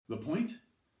The point?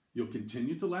 You'll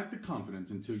continue to lack the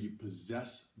confidence until you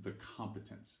possess the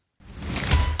competence.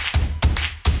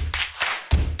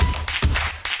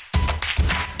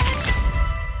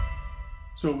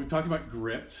 So we've talked about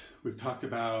grit. We've talked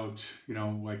about,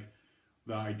 like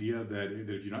the idea that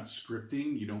if you're not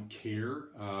scripting, you don't care.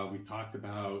 We've talked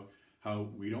about how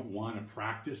we don't want to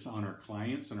practice on our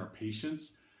clients and our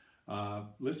patients.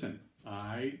 Listen,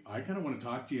 I kind of want to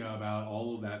talk to you about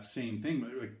all of that same thing.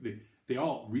 Like they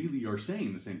all really are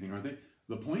saying the same thing, aren't they?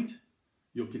 The point?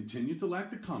 You'll continue to lack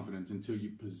the confidence until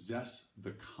you possess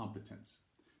the competence.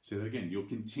 Say that again. You'll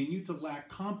continue to lack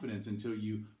confidence until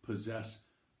you possess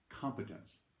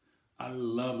competence. I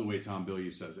love the way Tom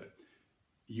Bilyeu says it.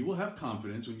 You will have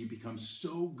confidence when you become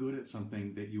so good at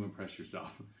something that you impress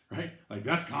yourself, right? Like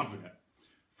that's confident.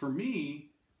 For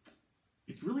me,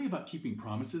 it's really about keeping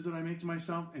promises that I make to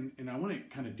myself. And I want to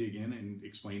kind of dig in and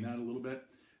explain that a little bit.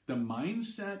 The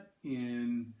mindset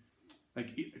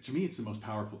to me, it's the most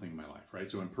powerful thing in my life, right?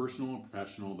 So in personal and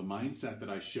professional, the mindset that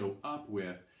I show up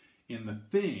with in the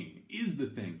thing is the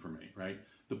thing for me, right?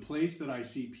 The place that I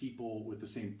see people with the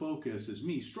same focus as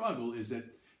me struggle is that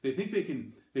they think they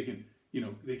can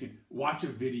watch a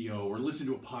video or listen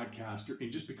to a podcast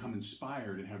and just become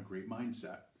inspired and have great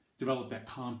mindset, develop that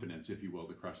confidence, if you will,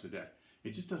 to crush the day.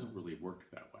 It just doesn't really work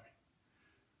that way.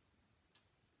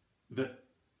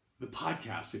 The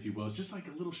podcast, if you will, is just like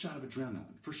a little shot of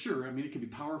adrenaline. For sure, I mean, it can be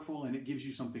powerful and it gives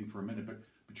you something for a minute, but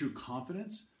true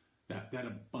confidence, that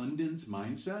abundance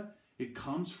mindset, it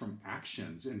comes from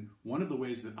actions. And one of the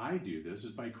ways that I do this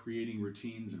is by creating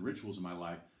routines and rituals in my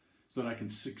life so that I can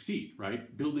succeed,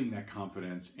 right? Building that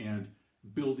confidence and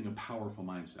building a powerful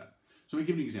mindset. So let me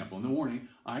give you an example. In the morning,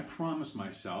 I promise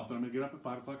myself that I'm going to get up at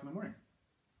 5 o'clock in the morning.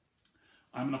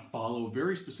 I'm going to follow a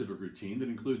very specific routine that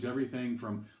includes everything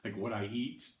from like what I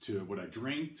eat to what I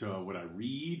drink to what I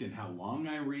read and how long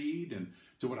I read and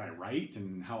to what I write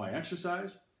and how I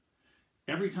exercise.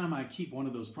 Every time I keep one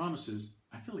of those promises,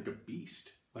 I feel like a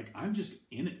beast. Like I'm just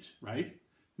in it, right?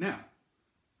 Now,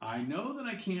 I know that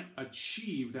I can't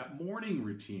achieve that morning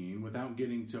routine without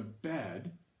getting to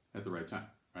bed at the right time,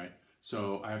 right?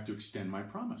 So I have to extend my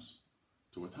promise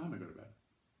to what time I go to bed.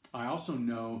 I also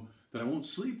know that I won't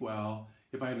sleep well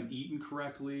if I haven't eaten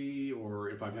correctly or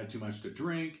if I've had too much to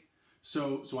drink.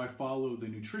 So I follow the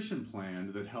nutrition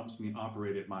plan that helps me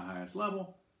operate at my highest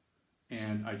level,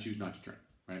 and I choose not to drink,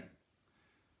 right?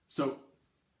 So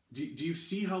do you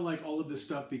see how like all of this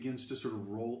stuff begins to sort of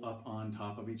roll up on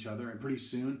top of each other? And pretty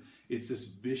soon it's this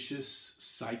vicious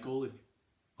cycle of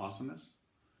awesomeness,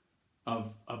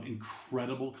 of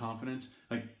incredible confidence.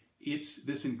 Like it's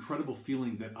this incredible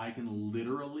feeling that I can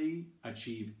literally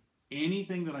achieve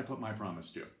anything that I put my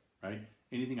promise to, right?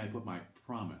 Anything I put my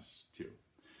promise to.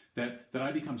 That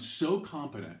I become so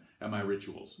competent at my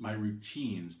rituals, my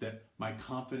routines, that my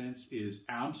confidence is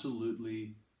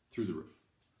absolutely through the roof.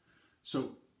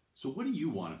 So what do you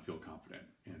want to feel confident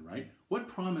in, right? What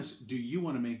promise do you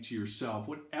want to make to yourself?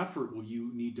 What effort will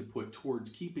you need to put towards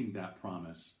keeping that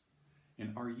promise?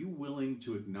 And are you willing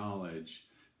to acknowledge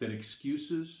that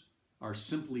excuses are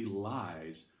simply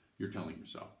lies you're telling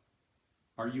yourself?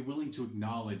 Are you willing to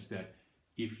acknowledge that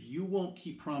if you won't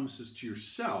keep promises to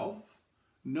yourself,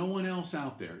 no one else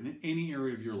out there in any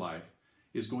area of your life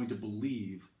is going to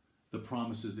believe the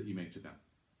promises that you make to them?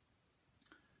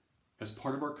 As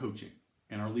part of our coaching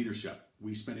and our leadership,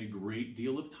 we spend a great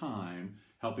deal of time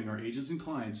helping our agents and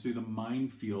clients through the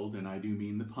minefield, and I do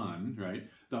mean the pun, right?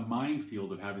 The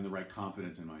minefield of having the right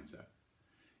confidence and mindset.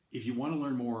 If you want to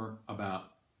learn more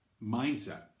about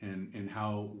mindset and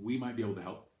how we might be able to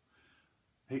help,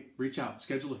 hey, reach out,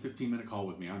 schedule a 15-minute call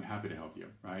with me. I'm happy to help you,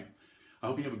 right? I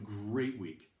hope you have a great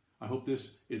week. I hope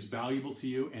this is valuable to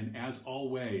you. And as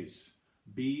always,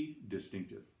 be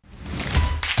distinctive.